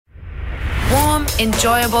Warm,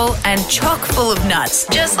 enjoyable, and chock full of nuts,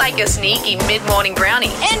 just like a sneaky mid-morning brownie.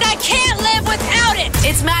 And I can't live without it!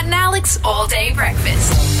 It's Matt and Alex all-day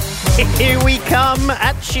breakfast. Here we come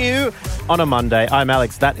at you on a Monday. I'm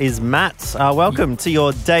Alex. That is Matt. Welcome to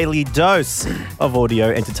your daily dose of audio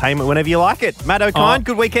entertainment whenever you like it. Matt O'Kine,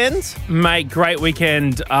 good weekend? Mate, great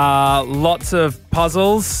weekend. Lots of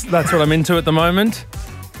puzzles. That's what I'm into at the moment.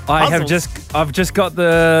 I've just got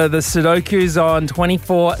the Sudokus on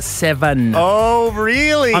 24/7. Oh,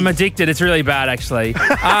 really? I'm addicted. It's really bad, actually. But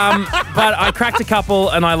I cracked a couple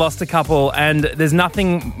and I lost a couple, and there's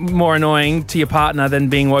nothing more annoying to your partner than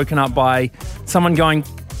being woken up by someone going,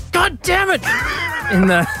 "God damn it!"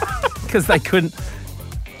 because they couldn't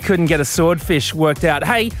get a swordfish worked out.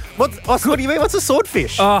 Hey, what do you mean? What's a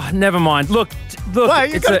swordfish? Oh, never mind. Look.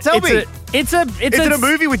 Wait, you've got to tell me. Is it a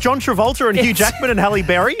movie with John Travolta and Hugh Jackman and Halle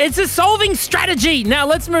Berry? It's a solving strategy. Now,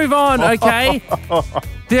 let's move on, okay?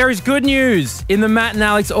 There is good news in the Matt and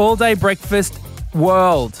Alex all-day breakfast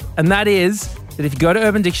world, and that is that if you go to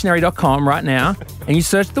urbandictionary.com right now and you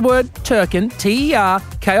search the word Turkin,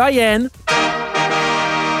 Terkin,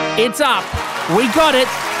 it's up. We got it.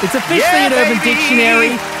 It's officially at Urban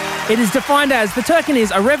Dictionary. It is defined as, the Turkin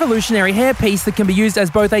is a revolutionary hairpiece that can be used as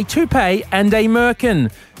both a toupee and a merkin.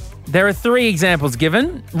 There are 3 examples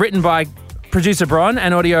given, written by producer Bron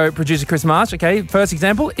and audio producer Chris Marsh. Okay, first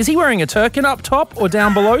example, is he wearing a Turkin up top or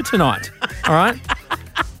down below tonight? All right.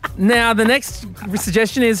 Now, the next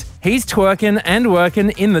suggestion is he's twerking and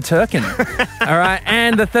working in the Turkin. All right.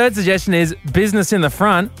 And the third suggestion is business in the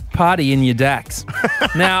front, party in your Dax.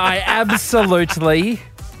 Now, I absolutely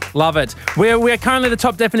love it. We're currently the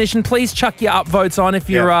top definition. Please chuck your upvotes on if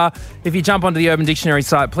you jump onto the Urban Dictionary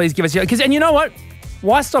site. Please give us your... And you know what?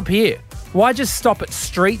 Why stop here? Why just stop at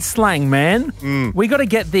street slang, man? We got to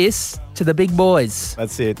get this to the big boys.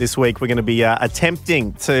 That's it. This week we're going to be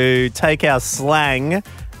attempting to take our slang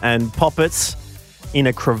and pop it in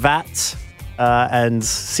a cravat and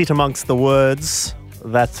sit amongst the words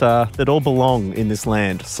that all belong in this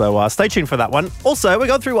land. So stay tuned for that one. Also, we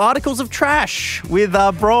got through articles of trash with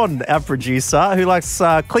Bron, our producer, who likes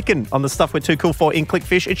clicking on the stuff we're too cool for in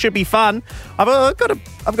Clickfish. It should be fun. I've got a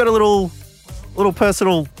little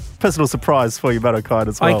personal surprise for you, Matt O'Kine,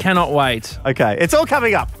 as well. I cannot wait. Okay, it's all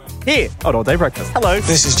coming up here on All Day Breakfast. Hello.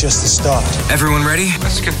 This is just the start. Everyone ready?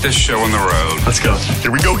 Let's get this show on the road. Let's go.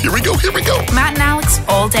 Here we go. Matt and Alex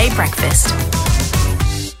all-day breakfast.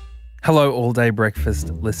 Hello, all-day breakfast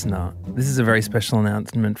listener. This is a very special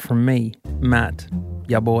announcement from me, Matt,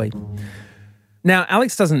 ya boy. Now,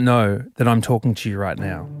 Alex doesn't know that I'm talking to you right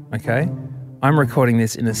now, okay? I'm recording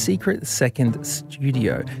this in a secret second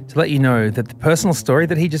studio to let you know that the personal story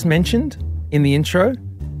that he just mentioned in the intro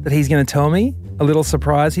that he's going to tell me, a little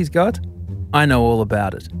surprise he's got, I know all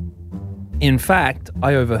about it. In fact,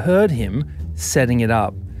 I overheard him setting it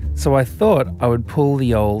up, so I thought I would pull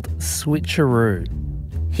the old switcheroo.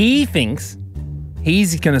 He thinks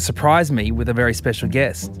he's going to surprise me with a very special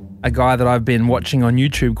guest, a guy that I've been watching on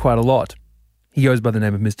YouTube quite a lot. He goes by the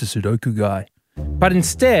name of Mr. Sudoku Guy. But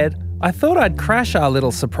instead, I thought I'd crash our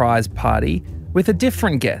little surprise party with a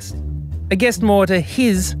different guest. A guest more to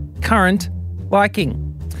his current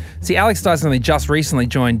liking. See, Alex Dyson only just recently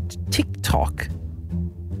joined TikTok.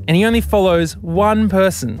 And he only follows one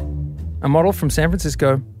person, a model from San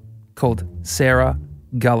Francisco called Sarah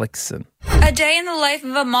Gullickson. A day in the life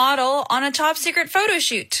of a model on a top secret photo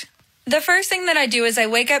shoot. The first thing that I do is I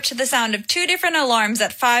wake up to the sound of 2 different alarms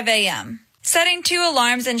at 5 a.m. Setting 2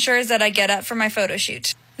 alarms ensures that I get up for my photo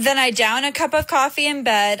shoot. Then I down a cup of coffee in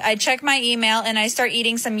bed, I check my email, and I start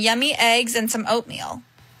eating some yummy eggs and some oatmeal.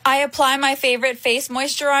 I apply my favorite face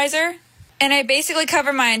moisturizer, and I basically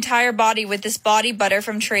cover my entire body with this body butter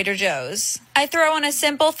from Trader Joe's. I throw on a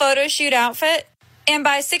simple photo shoot outfit, and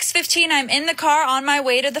by 6:15 I'm in the car on my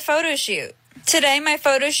way to the photo shoot. Today, my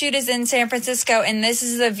photo shoot is in San Francisco, and this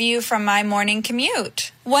is the view from my morning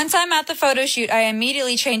commute. Once I'm at the photo shoot, I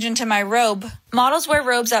immediately change into my robe. Models wear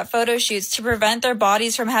robes at photo shoots to prevent their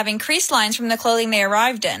bodies from having crease lines from the clothing they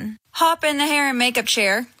arrived in. Hop in the hair and makeup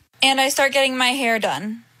chair, and I start getting my hair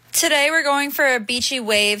done. Today, we're going for a beachy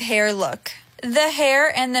wave hair look. The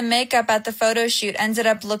hair and the makeup at the photo shoot ended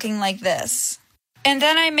up looking like this. And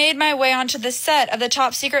then I made my way onto the set of the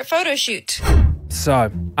top secret photo shoot.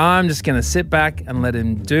 So, I'm just going to sit back and let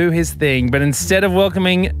him do his thing. But instead of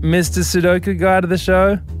welcoming Mr. Sudoku Guy to the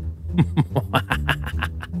show,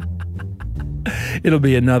 it'll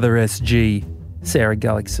be another SG, Sarah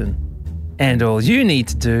Gullickson. And all you need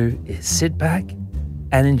to do is sit back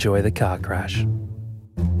and enjoy the car crash.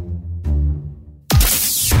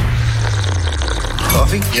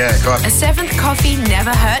 Coffee? Yeah, coffee. A 7th coffee never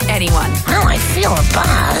hurt anyone. Oh, I feel a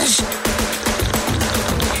buzz.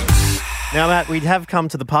 Now, Matt, we have come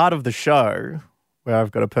to the part of the show where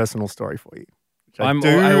I've got a personal story for you, which I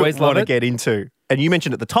always love want to it. get into. And you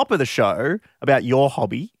mentioned at the top of the show about your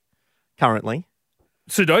hobby currently.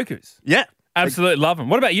 Sudokus. Yeah. Absolutely love them.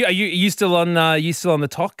 What about you? Are you still on the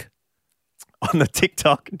talk? On the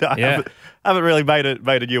TikTok. No, I haven't really made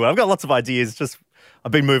a new one. I've got lots of ideas. Just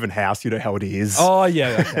I've been moving house. You know how it is. Oh,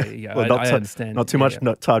 yeah. Okay. Yeah, Well, I understand. Not too much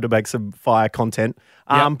time to make some fire content.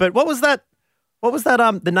 But what was that? What was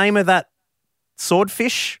that? The name of that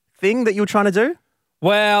swordfish thing that you were trying to do?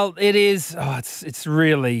 Well, it is. Oh, it's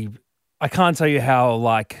really. I can't tell you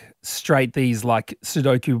how straight these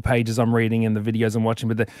Sudoku pages I'm reading and the videos I'm watching,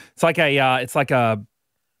 but it's like a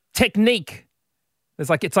technique. It's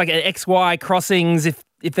like an XY crossings. If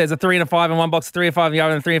there's a 3 and a 5 in one box, 3 and 5 in the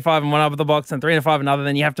other, and 3 and 5 in one other box, and 3 and 5 in another,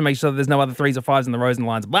 then you have to make sure that there's no other 3s or 5s in the rows and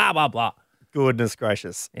lines. Blah blah blah. Goodness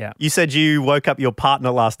gracious. Yeah. You said you woke up your partner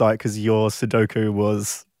last night because your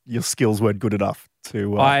Sudoku your skills weren't good enough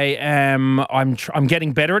to. I'm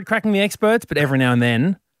getting better at cracking the experts, but every now and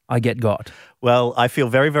then I get got. Well, I feel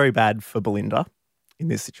very, very bad for Belinda in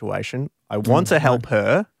this situation. I want to help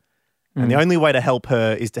her, and the only way to help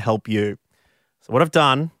her is to help you. So what I've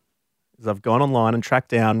done is I've gone online and tracked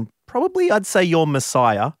down probably I'd say your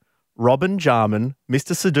messiah, Robin Jarman,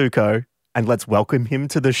 Mr. Sudoku, and let's welcome him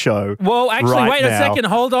to the show. Well, actually, right wait now. a second.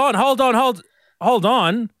 Hold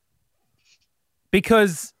on.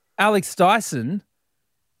 Because Alex Dyson,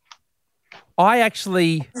 I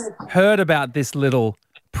actually heard about this little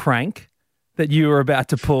prank that you were about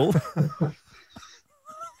to pull.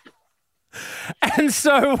 And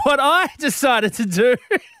so what I decided to do,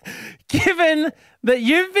 given that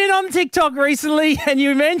you've been on TikTok recently and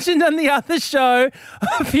you mentioned on the other show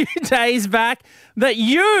a few days back that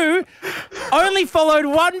you only followed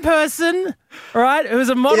one person, right? It was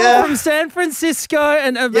a model from San Francisco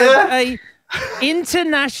and a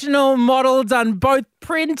international model, done both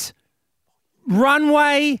print,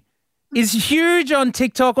 runway, is huge on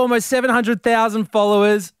TikTok, almost 700,000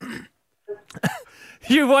 followers.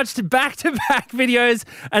 You watched back-to-back videos,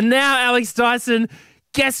 and now Alex Dyson,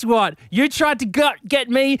 guess what? You tried to get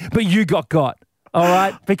me, but you got. All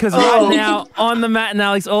right? Because right now on the Matt and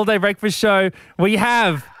Alex All Day Breakfast Show, we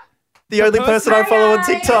have The only person I follow on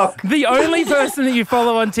TikTok. the only person that you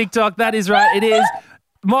follow on TikTok. That is right. It is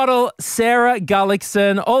model Sarah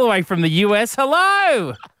Gullickson, all the way from the US.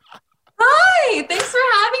 Hello. Hi, thanks for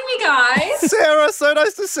having me, guys. Sarah, so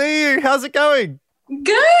nice to see you. How's it going?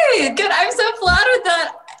 Good. I'm so flattered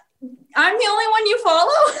that I'm the only one you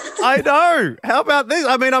follow. I know. How about this?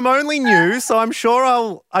 I mean, I'm only new, so I'm sure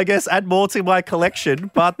I'll, add more to my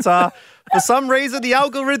collection. But for some reason, the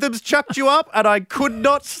algorithms chucked you up, and I could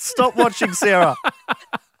not stop watching Sarah.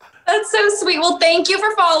 That's so sweet. Well, thank you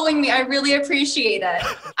for following me. I really appreciate it.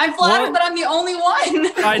 I'm flattered that I'm the only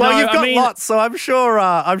one. I know. Well, you've got I mean, lots, so I'm sure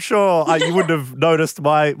you wouldn't have noticed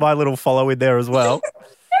my little follow in there as well.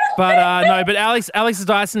 But no, but Alex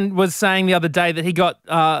Dyson was saying the other day that he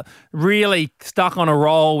got really stuck on a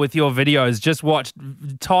roll with your videos. Just watched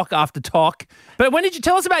talk after talk. But when did you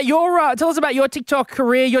tell us about your TikTok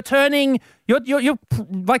career? You're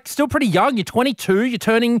like still pretty young. You're 22. You're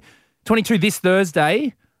turning 22 this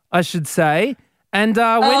Thursday, I should say. And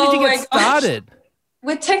when did you get started?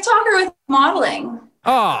 With TikTok or with modeling?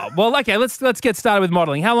 Oh, well, okay. Let's get started with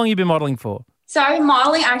modeling. How long have you been modeling for? So I've been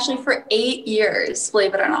modeling actually for 8 years,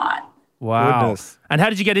 believe it or not. Wow. Goodness. And how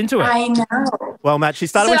did you get into it? I know. Well, Matt, she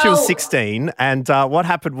started when she was 16, and what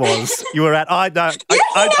happened was you were at. I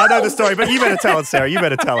know the story, but you better tell it, Sarah. You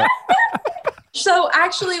better tell it. So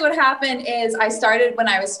actually what happened is I started when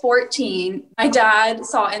I was 14. My dad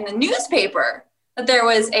saw in the newspaper that there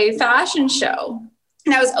was a fashion show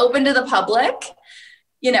and I was open to the public.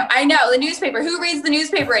 You know, I know the newspaper. Who reads the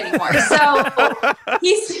newspaper anymore? So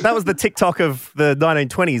that was the TikTok of the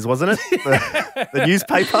 1920s, wasn't it? The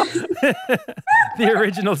newspaper. The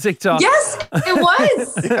original TikTok. Yes, it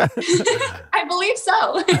was. I believe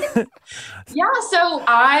so. Yeah, so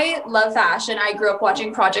I love fashion. I grew up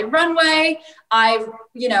watching Project Runway. I've,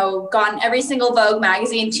 gotten every single Vogue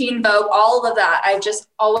magazine, Teen Vogue, all of that. I've just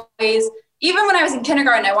always, even when I was in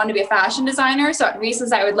kindergarten, I wanted to be a fashion designer. So at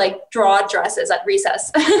recess, I would draw dresses at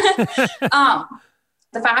recess. The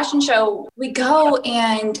fashion show, we go,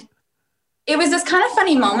 and it was this kind of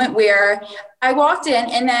funny moment where I walked in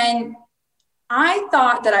and then I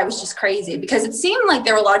thought that I was just crazy because it seemed like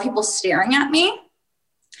there were a lot of people staring at me.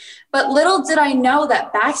 But little did I know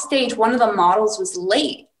that backstage, one of the models was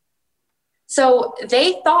late. So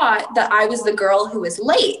they thought that I was the girl who was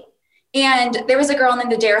late. And there was a girl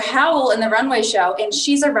named Adair Howell in the runway show, and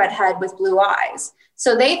she's a redhead with blue eyes.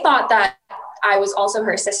 So they thought that I was also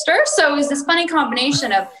her sister. So it was this funny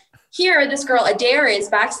combination of here this girl Adair is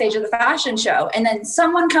backstage at the fashion show, and then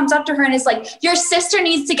someone comes up to her and is like, your sister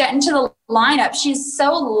needs to get into the lineup. She's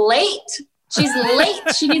so late. She's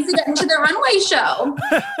late. She needs to get into the runway show.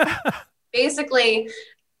 Basically,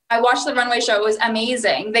 I watched the runway show. It was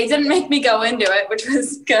amazing. They didn't make me go into it, which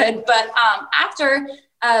was good. But after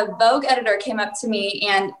a Vogue editor came up to me,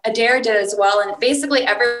 and Adair did as well. And basically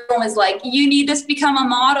everyone was like, you need to become a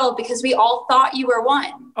model because we all thought you were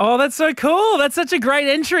one. Oh, that's so cool. That's such a great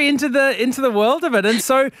entry into the world of it. And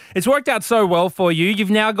so it's worked out so well for you.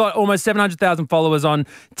 You've now got almost 700,000 followers on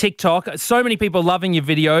TikTok. So many people loving your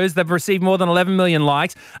videos. They've received more than 11 million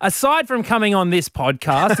likes. Aside from coming on this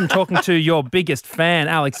podcast and talking to your biggest fan,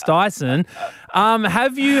 Alex Dyson,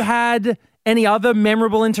 have you had any other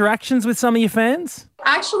memorable interactions with some of your fans?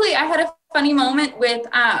 Actually, I had a funny moment with,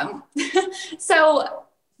 so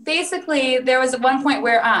basically there was one point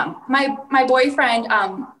where my boyfriend,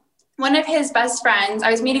 one of his best friends, I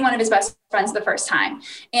was meeting one of his best friends the first time,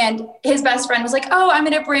 and his best friend was like, oh, I'm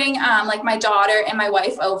going to bring like my daughter and my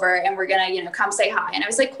wife over, and we're going to, come say hi. And I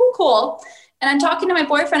was like, cool. And I'm talking to my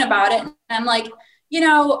boyfriend about it, and I'm like,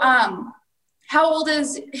 how old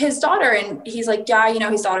is his daughter? And he's like, yeah,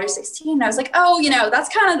 his daughter is 16. And I was like, oh, that's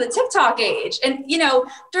kind of the TikTok age. And,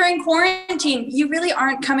 during quarantine, you really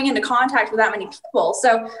aren't coming into contact with that many people.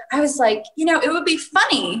 So I was like, it would be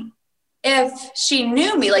funny if she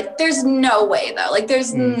knew me. Like, there's no way though. Like,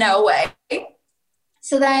 there's no way.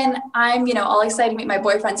 So then I'm, all excited to meet my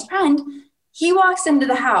boyfriend's friend. He walks into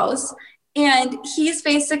the house, and he's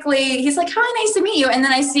like, hi, nice to meet you. And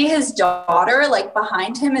then I see his daughter, like,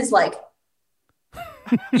 behind him is like,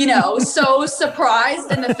 so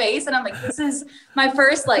surprised in the face. And I'm like, this is my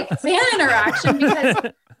first like fan interaction,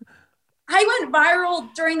 because I went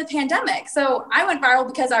viral during the pandemic. So I went viral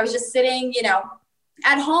because I was just sitting,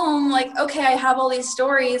 at home, like, okay, I have all these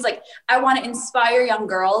stories. Like, I want to inspire young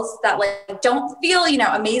girls that like don't feel,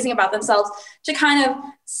 amazing about themselves, to kind of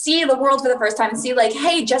see the world for the first time and see like,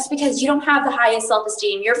 hey, just because you don't have the highest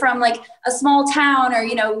self-esteem, you're from like a small town, or,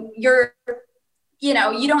 you don't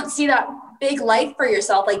see that big life for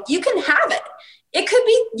yourself, like, you can have it. It could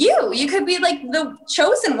be you could be like the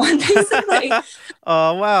chosen one, basically.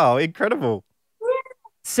 Oh, wow. Incredible.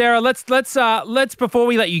 Sarah, let's before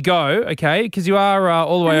we let you go, okay, because you are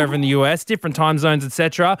all the way over in the US, different time zones,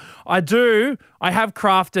 etc. I have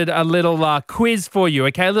crafted a little quiz for you,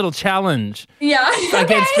 okay, a little challenge. Yeah.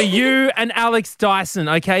 Against for you and Alex Dyson,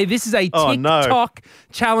 okay? This is a TikTok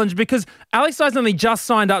challenge, because Alex Dyson only just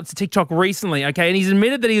signed up to TikTok recently, okay, and he's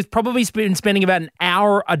admitted that he's probably been spending about an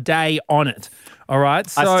hour a day on it. All right,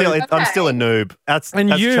 so I'm still a noob. That's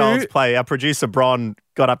child's play. Our producer Bron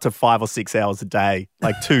got up to 5 or 6 hours a day,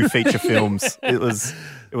 like 2 feature films. It was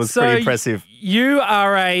pretty impressive. You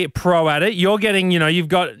are a pro at it. You're getting, you've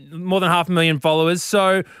got more than 500,000 followers.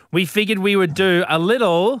 So we figured we would do a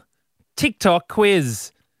little TikTok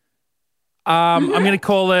quiz. I'm going to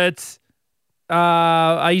call it,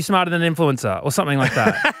 are you smarter than an influencer, or something like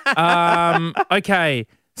that. Okay.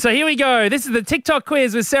 So here we go. This is the TikTok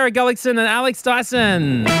quiz with Sarah Gullickson and Alex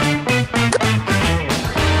Dyson.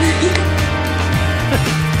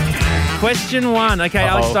 Question 1. Okay,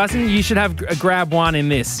 Alex Dyson, you should have grab 1 in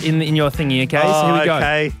this, in your thingy, okay? So here we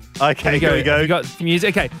go. Okay, here we go. You got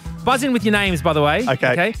music. Okay, buzz in with your names, by the way.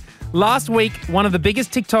 Okay. Last week, one of the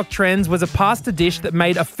biggest TikTok trends was a pasta dish that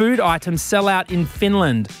made a food item sell out in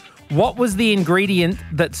Finland. What was the ingredient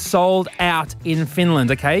that sold out in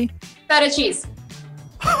Finland, okay? Feta cheese.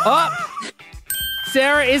 Oh,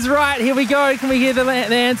 Sarah is right. Here we go. Can we hear the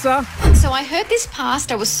answer? So I heard this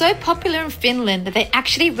pasta was so popular in Finland that they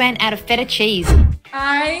actually ran out of feta cheese.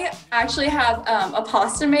 I actually have a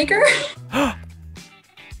pasta maker.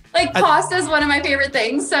 Like, pasta is one of my favorite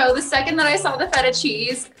things. So the second that I saw the feta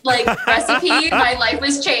cheese recipe, my life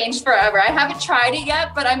was changed forever. I haven't tried it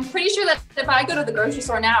yet, but I'm pretty sure that if I go to the grocery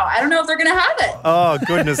store now, I don't know if they're going to have it. Oh,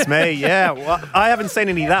 goodness me. Yeah. Well, I haven't seen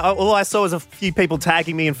any of that. All I saw was a few people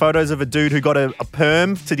tagging me in photos of a dude who got a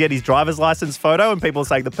perm to get his driver's license photo, and people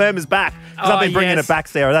saying the perm is back. Because I've been bringing it back,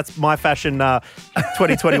 Sarah. That's my fashion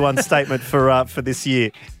 2021 statement for this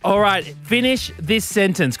year. All right. Finish this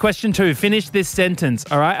sentence. Question 2. Finish this sentence.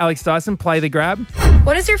 All right. Alex Dyson, play the grab.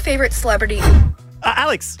 What is your favorite celebrity?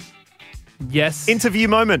 Alex. Yes. Interview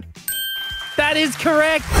moment. That is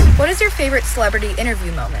correct. What is your favorite celebrity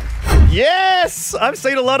interview moment? Yes. I've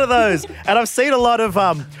seen a lot of those. And I've seen a lot of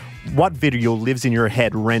what video lives in your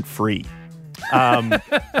head rent-free.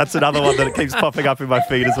 That's another one that keeps popping up in my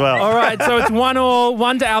feed as well. All right, so it's 1-1.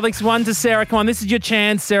 1 to Alex, 1 to Sarah. Come on, this is your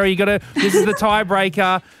chance, Sarah. This is the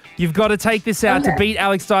tiebreaker. You've got to take this out to beat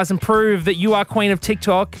Alex Dyson, prove that you are queen of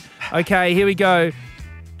TikTok. Okay, here we go.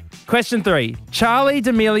 Question 3. Charlie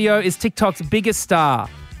D'Amelio is TikTok's biggest star.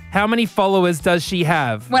 How many followers does she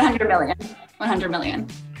have? 100 million. 100 million.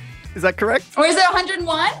 Is that correct? Or is it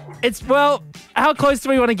 101? It's, well, how close do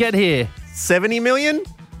we want to get here? 70 million?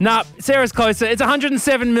 Nah, Sarah's closer. It's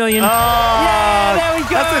 107 million. Oh, yeah, there we go.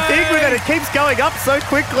 That's the thing with it. It keeps going up so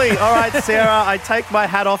quickly. All right, Sarah, I take my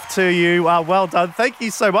hat off to you. Well done. Thank you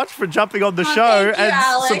so much for jumping on the show thank you, and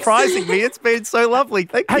Alex. surprising me. It's been so lovely.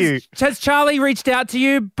 Thank you. Has Charlie reached out to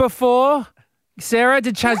you before? Sarah,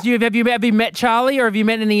 have you met Charlie, or have you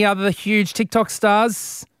met any other huge TikTok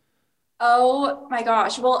stars? Oh my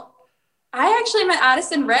gosh. Well, I actually met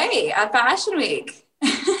Addison Rae at Fashion Week.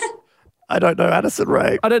 I don't know Addison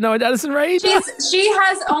Rae. I don't know Addison Rae. She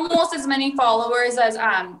has almost as many followers as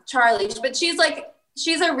Charlie, but she's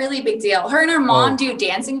a really big deal. Her and her mom do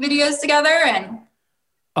dancing videos together, and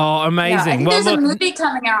oh, amazing! Yeah, I think well, there's a movie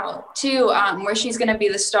coming out too, where she's going to be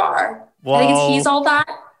the star. Whoa. I think it's He's All That.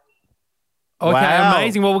 Okay, Wow.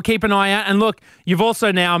 amazing. Well, we'll keep an eye out. And look, you've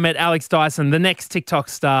also now met Alex Dyson, the next TikTok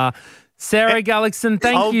star. Sarah Gullickson,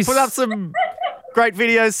 thank you. I'll put up some great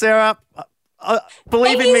videos, Sarah.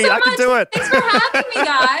 Believe Thank in you me. so I can much. do it. Thanks for having me,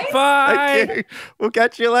 guys. Bye. Thank you. We'll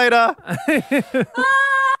catch you later.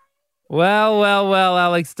 Well,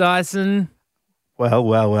 Alex Dyson.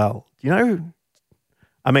 Well. You know,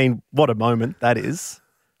 I mean, what a moment that is.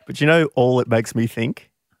 But you know, all it makes me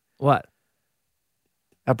think? What?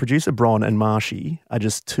 Our producer, Bron, and Marshy are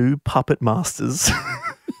just two puppet masters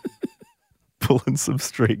pulling some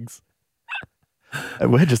strings.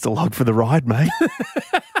 And we're just along for the ride, mate.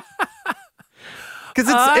 Because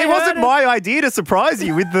it wasn't my idea to surprise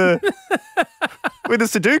you with the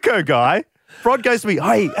Sudoku guy. Bron goes to me,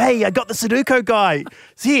 hey, I got the Sudoku guy.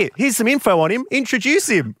 So here's some info on him. Introduce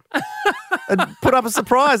him. And put up a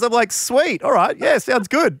surprise. I'm like, sweet. All right. Yeah, sounds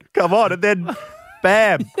good. Come on. And then,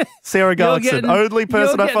 bam, Sarah Gullickson, only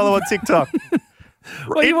person I follow on TikTok.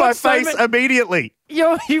 Well, in my face immediately.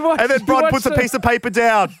 And then Bron puts a piece of paper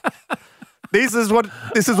down. This is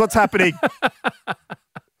what's happening.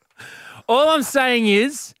 All I'm saying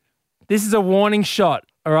is, this is a warning shot,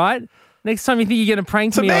 all right? Next time you think you're going to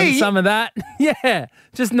prank me on some of that, yeah,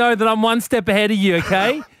 just know that I'm one step ahead of you,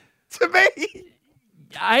 okay? To me?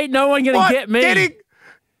 Ain't no one going to get me.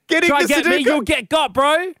 Getting Try the get Sudoku. me, you'll get got,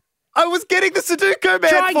 bro. I was getting the Sudoku man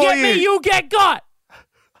Try and for get you. me, you'll get got.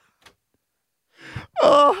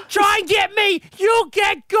 Oh, Try and get me, you'll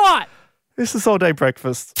get got. this is all day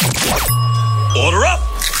breakfast. Order up.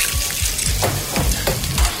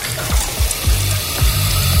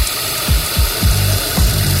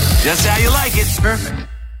 Just how you like it. Perfect.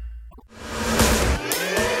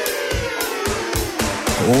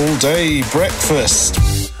 All day breakfast.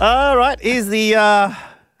 All right, here's the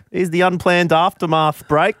unplanned aftermath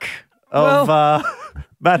break of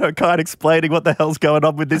Matt O'Kine explaining what the hell's going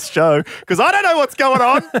on with this show, because I don't know what's going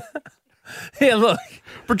on. Here, look.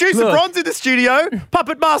 Producer Bron's in the studio.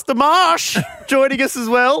 Puppet Master Marsh joining us as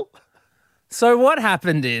well. So what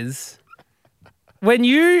happened is, when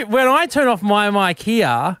I turn off my mic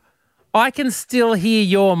here, I can still hear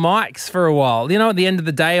your mics for a while. You know, at the end of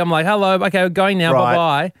the day, I'm like, hello, okay, we're going now, Right,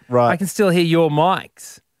 bye-bye. right. I can still hear your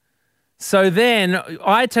mics. So then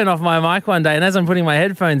I turn off my mic one day, and as I'm putting my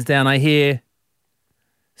headphones down, I hear,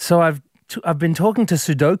 so I've been talking to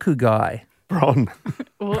Sudoku guy. Bron.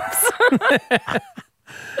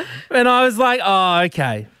 And I was like, oh,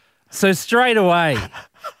 okay. So straight away,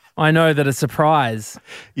 I know that a surprise,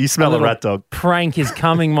 You smell a little rat dog. prank is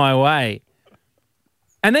coming my way.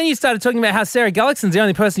 And then you started talking about how Sarah Gullickson's the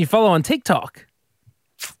only person you follow on TikTok.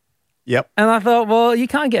 Yep. And I thought, well, you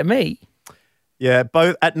can't get me. Yeah,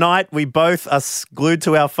 both at night we both are glued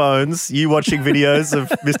to our phones. You watching videos of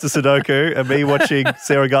Mr. Sudoku and me watching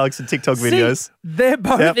Sarah Gullickson TikTok videos. See, they're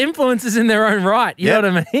both Yep. influencers in their own right. You know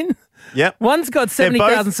what I mean? Yep. One's got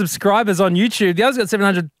 70,000 subscribers on YouTube. The other's got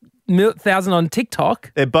 700,000 on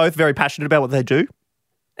TikTok. They're both very passionate about what they do.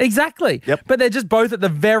 Exactly. Yep. But they're just both at the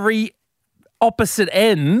very opposite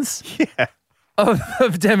ends of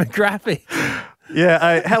demographic.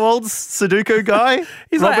 Yeah. How old's Sudoku guy?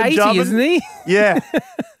 He's Robin like 80, Jarman? isn't he? Yeah.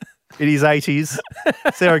 In his 80s.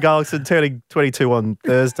 Sarah Gullickson turning 22 on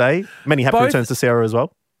Thursday. Many happy Both- returns to Sarah as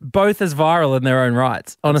well. Both as viral in their own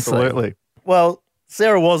rights, honestly. Absolutely. Well,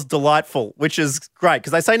 Sarah was delightful, which is great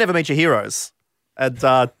because they say never meet your heroes. And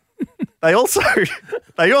they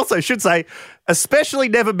also should say, especially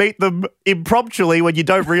never meet them impromptu when you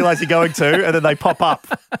don't realize you're going to, and then they pop up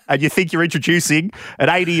and you think you're introducing an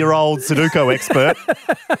 80-year-old Sudoku expert.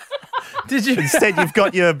 Did you? Instead, you've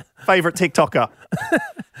got your favorite TikToker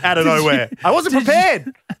out of nowhere. I wasn't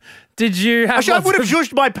prepared. Did you have I would have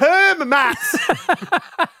zhuzhed my perm, Matt.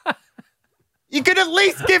 You could at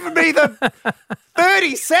least give me the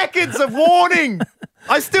 30 seconds of warning.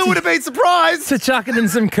 I still would have been surprised. To chuck it in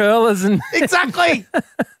some curlers and Exactly.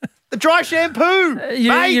 The dry shampoo.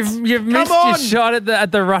 Mate, you've come missed on. your shot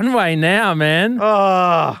at the runway now, man.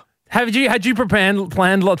 Ah. Had you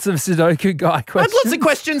planned lots of Sudoku guy I had questions? lots of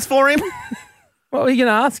questions for him. What were you going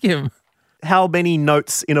to ask him? How many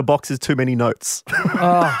notes in a box is too many notes?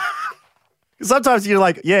 Oh. Sometimes you're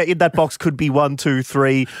like, yeah, in that box could be 1, 2,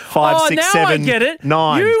 3, 5, Oh, 6, now 7, I get it.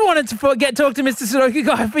 9. You wanted to talk to Mr. Sudoku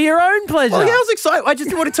guy for your own pleasure. Well, yeah, I was excited. I just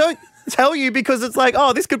didn't want to tell you because it's like,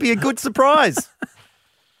 oh, this could be a good surprise.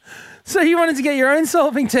 So you wanted to get your own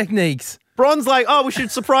solving techniques. Bron's like, oh, we should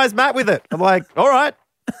surprise Matt with it. I'm like, all right.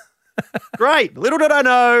 Great. Little did I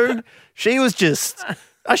know, she was just,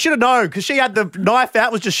 I should have known because she had the knife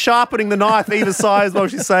out, was just sharpening the knife either side while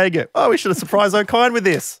she's saying it. Oh, we should have surprised O'Kine with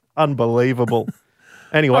this. Unbelievable.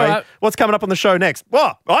 Anyway, All right. What's coming up on the show next?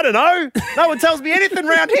 Well, I don't know. No one tells me anything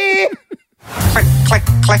around here. Click, click,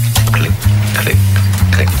 click, click, click,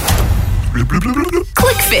 click.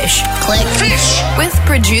 Clickfish. Clickfish. With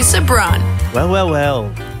producer Bron.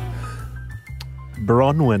 Well.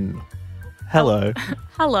 Bronwyn. Hello.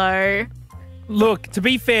 Hello. Look, to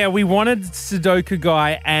be fair, we wanted Sudoku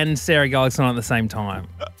guy and Sarah Gullickson on at the same time.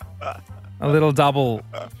 A little double.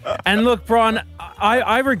 And look, Bron,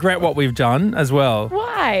 I regret what we've done as well.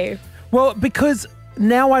 Why? Well, because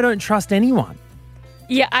now I don't trust anyone.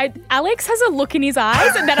 Yeah, Alex has a look in his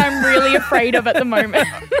eyes that I'm really afraid of at the moment.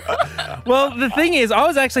 Well, the thing is, I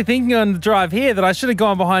was actually thinking on the drive here that I should have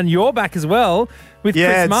gone behind your back as well with Yeah,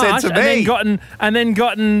 Chris it Marsh said to me. and then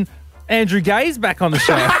gotten Andrew Gaze back on the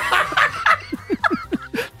show.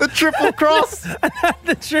 The triple cross.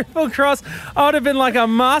 The triple cross. I would have been like a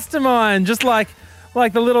mastermind, just like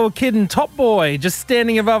the little kid in Top Boy, just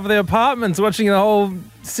standing above the apartments watching the whole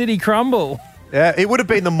city crumble. Yeah, it would have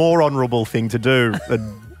been the more honourable thing to do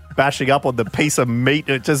than bashing up on the piece of meat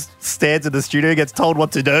that just stands in the studio, gets told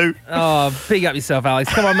what to do. Oh, big up yourself, Alex.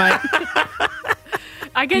 Come on, mate.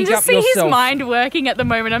 I can Pick just up see his yourself. mind working at the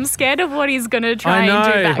moment. I'm scared of what he's going to try I and do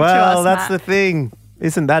know. back to Well, us, that's Matt. the thing.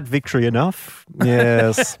 Isn't that victory enough?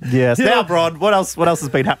 Yes. Yes. Yeah. Now, Bron, what else has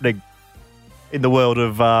been happening in the world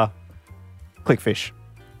of Clickfish?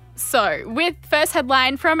 So, with first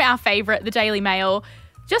headline from our favourite, the Daily Mail,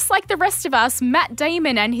 just like the rest of us, Matt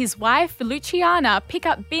Damon and his wife, Luciana, pick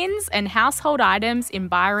up bins and household items in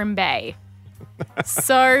Byron Bay.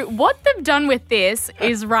 So, what they've done with this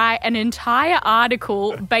is write an entire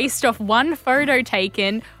article based off one photo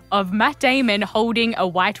taken of Matt Damon holding a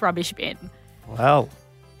white rubbish bin. Well.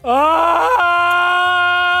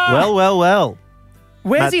 Ah! Well.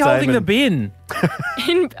 Where's Matt he holding Damon. the bin?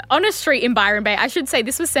 On a street in Byron Bay. I should say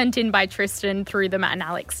this was sent in by Tristan through the Matt and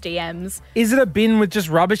Alex DMs. Is it a bin with just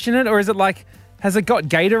rubbish in it, or is it like, has it got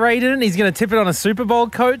Gatorade in it? He's going to tip it on a Super Bowl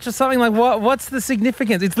coach or something? Like, what's the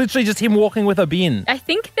significance? It's literally just him walking with a bin. I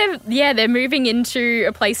think they're moving into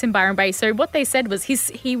a place in Byron Bay. So what they said was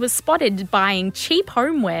he was spotted buying cheap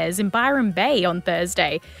homewares in Byron Bay on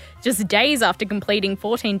Thursday, just days after completing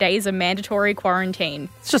 14 days of mandatory quarantine.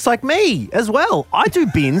 It's just like me as well. I do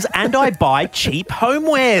bins and I buy cheap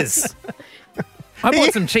homewares. I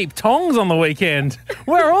bought some cheap tongs on the weekend.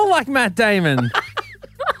 We're all like Matt Damon.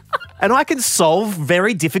 And I can solve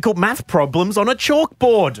very difficult math problems on a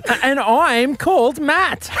chalkboard. And I'm called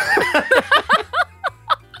Matt.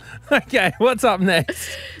 Okay, what's up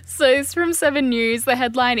next? So it's from 7 News. The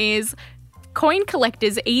headline is, Coin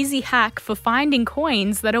collector's easy hack for finding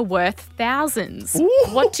coins that are worth thousands.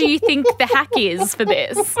 What do you think the hack is for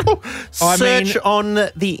this? Search on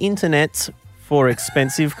the internet for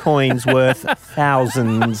expensive coins worth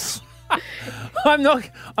thousands.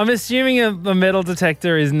 I'm assuming a metal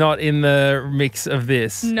detector is not in the mix of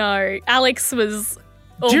this. No, Alex was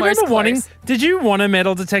almost Do you remember close. did you want a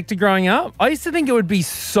metal detector growing up? I used to think it would be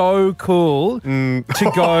so cool to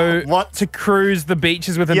go to cruise the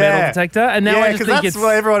beaches with a metal detector. And now I just think that's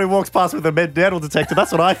why everyone who walks past with a metal detector,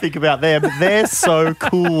 that's what I think about them. They're so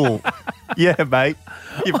cool. Yeah, mate.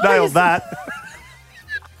 You've nailed that.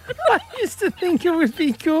 I used to think it would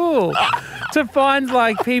be cool to find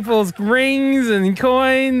like people's rings and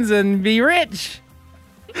coins and be rich.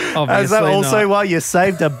 Obviously Is that also not. why you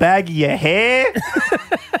saved a bag of your hair?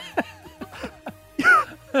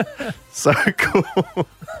 So cool.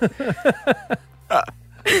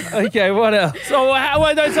 Okay, what else?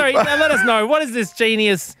 Oh, no, sorry. Let us know. What is this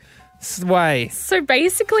genius way? So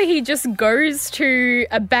basically, he just goes to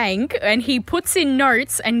a bank and he puts in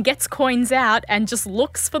notes and gets coins out and just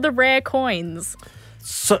looks for the rare coins.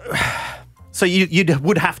 So you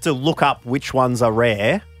would have to look up which ones are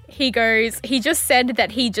rare. he just said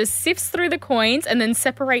that he just sifts through the coins and then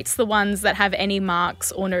separates the ones that have any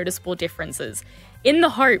marks or noticeable differences in the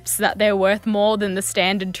hopes that they're worth more than the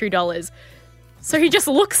standard $2. So he just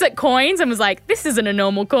looks at coins and was like, this isn't a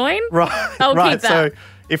normal coin. Right. I'll keep that. So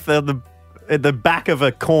if at the back of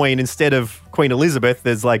a coin, instead of Queen Elizabeth,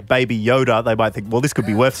 there's like Baby Yoda, they might think, well, this could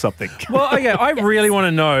be worth something. Well, okay, I really want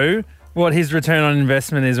to know what his return on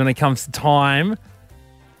investment is when it comes to time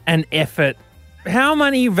and effort. How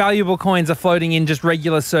many valuable coins are floating in just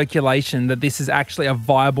regular circulation that this is actually a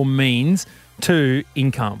viable means to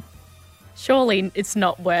income? Surely it's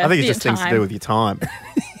not worth I think it's your just time. things to do with your time.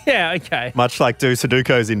 Yeah, okay. Much like do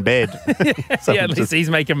Sudokus in bed. So Yeah, at least he's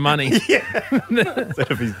making money.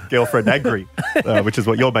 instead of his girlfriend angry, which is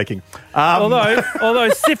what you're making. Although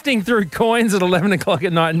sifting through coins at 11 o'clock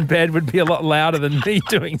at night in bed would be a lot louder than me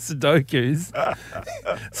doing Sudokus.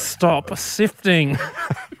 Stop sifting.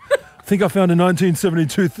 I think I found a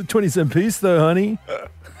 1972 20-cent piece though, honey.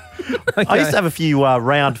 Okay. I used to have a few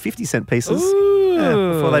round 50-cent pieces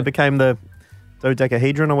before they became the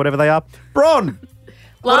dodecahedron or whatever they are. Bron,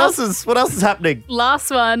 what else is happening?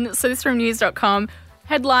 Last one. So this is from news.com.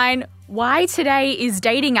 Headline, why today is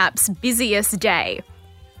dating apps busiest day?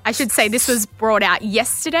 I should say this was brought out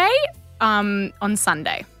yesterday on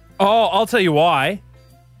Sunday. Oh, I'll tell you why.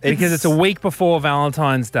 Because it's a week before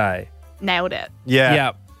Valentine's Day. Nailed it. Yeah.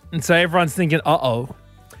 Yep. And so everyone's thinking,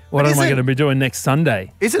 what am I going to be doing next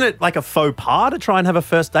Sunday? Isn't it like a faux pas to try and have a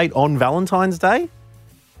first date on Valentine's Day?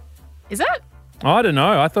 Is it? I don't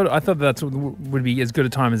know. I thought that would be as good a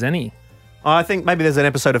time as any. I think maybe there's an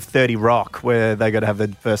episode of 30 Rock where they got to have their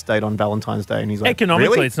first date on Valentine's Day, and he's like,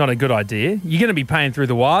 economically, really? It's not a good idea. You're going to be paying through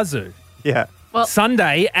the wazoo. Yeah. Well,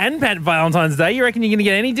 Sunday and Valentine's Day, you reckon you're going to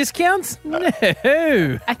get any discounts? No.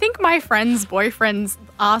 I think my friend's boyfriends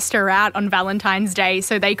asked her out on Valentine's Day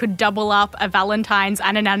so they could double up a Valentine's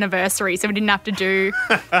and an anniversary so we didn't have to do...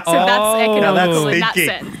 So that's economical in that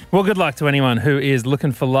thinking. sense. Well, good luck to anyone who is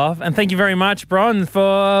looking for love. And thank you very much, Bron,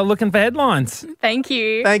 for looking for headlines. Thank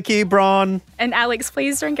you. Thank you, Bron. And Alex,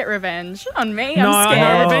 please don't get revenge on me. No, I'm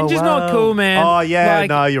scared. revenge is not cool, man. Oh, yeah, Like-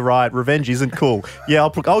 no, you're right. Revenge isn't cool. Yeah,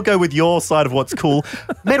 I'll go with your side of what's cool.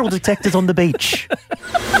 Metal detectors on the beach.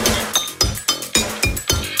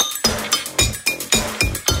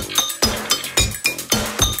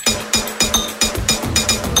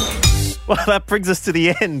 Well, that brings us to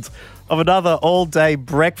the end of another all-day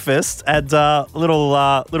breakfast and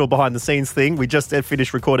little behind-the-scenes thing. We just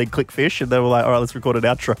finished recording Clickfish, and they were like, all right, let's record an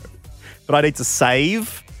outro. But I need to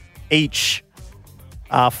save each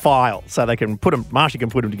file so they can put them. Marsha can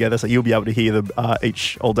put them together, so you'll be able to hear them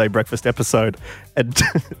each all-day breakfast episode. And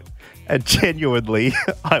and genuinely,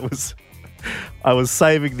 I was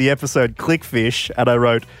saving the episode Clickfish, and I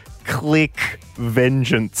wrote Click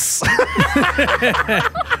Vengeance.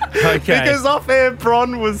 Okay. Because off-air,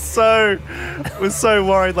 Bron was so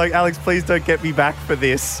worried, like, Alex, please don't get me back for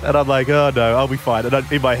this. And I'm like, oh no, I'll be fine.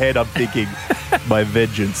 And in my head, I'm thinking, my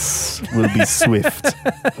vengeance will be swift.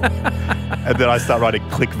 And then I start writing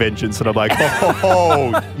Click Vengeance, and I'm like,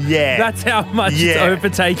 oh yeah. That's how much it's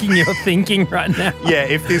overtaking your thinking right now. Yeah,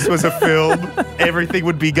 if this was a film, everything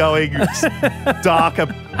would be going darker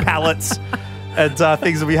palettes and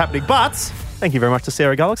things would be happening. But thank you very much to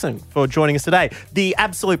Sarah Gullickson for joining us today. The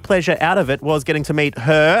absolute pleasure out of it was getting to meet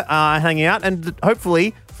her, hanging out, and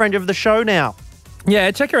hopefully friend of the show now.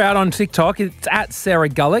 Yeah, check her out on TikTok. It's at Sarah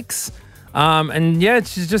Gullix. And yeah,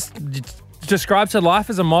 she's just describes her life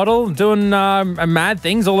as a model, doing mad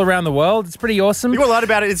things all around the world. It's pretty awesome. You know what I like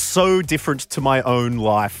about it? It's so different to my own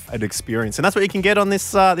life and experience. And that's what you can get on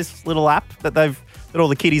this this little app that all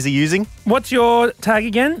the kiddies are using. What's your tag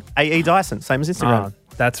again? AE Dyson, same as Instagram. Oh,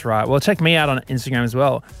 that's right. Well, check me out on Instagram as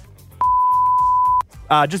well.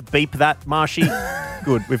 Just beep that, Marshy.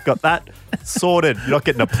 Good, we've got that sorted. You're not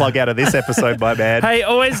getting a plug out of this episode, my man. Hey,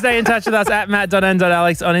 always stay in touch with us at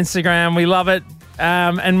matt.n.alex on Instagram. We love it.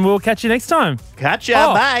 And we'll catch you next time. Catch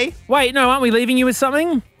ya, bye. Wait, no, aren't we leaving you with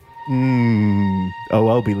something? Oh,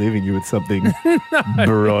 I'll be leaving you with something,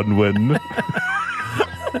 Bronwyn.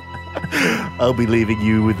 I'll be leaving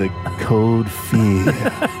you with a cold fear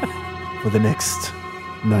for the next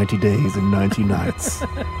 90 days and 90 nights.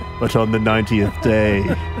 But on the 90th day,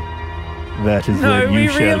 that is when you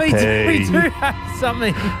shall pay. We do have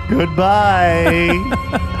something. Goodbye.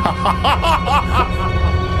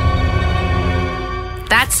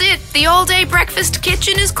 That's it. The all-day breakfast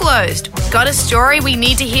kitchen is closed. Got a story we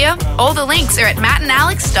need to hear? All the links are at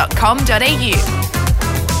mattandalex.com.au.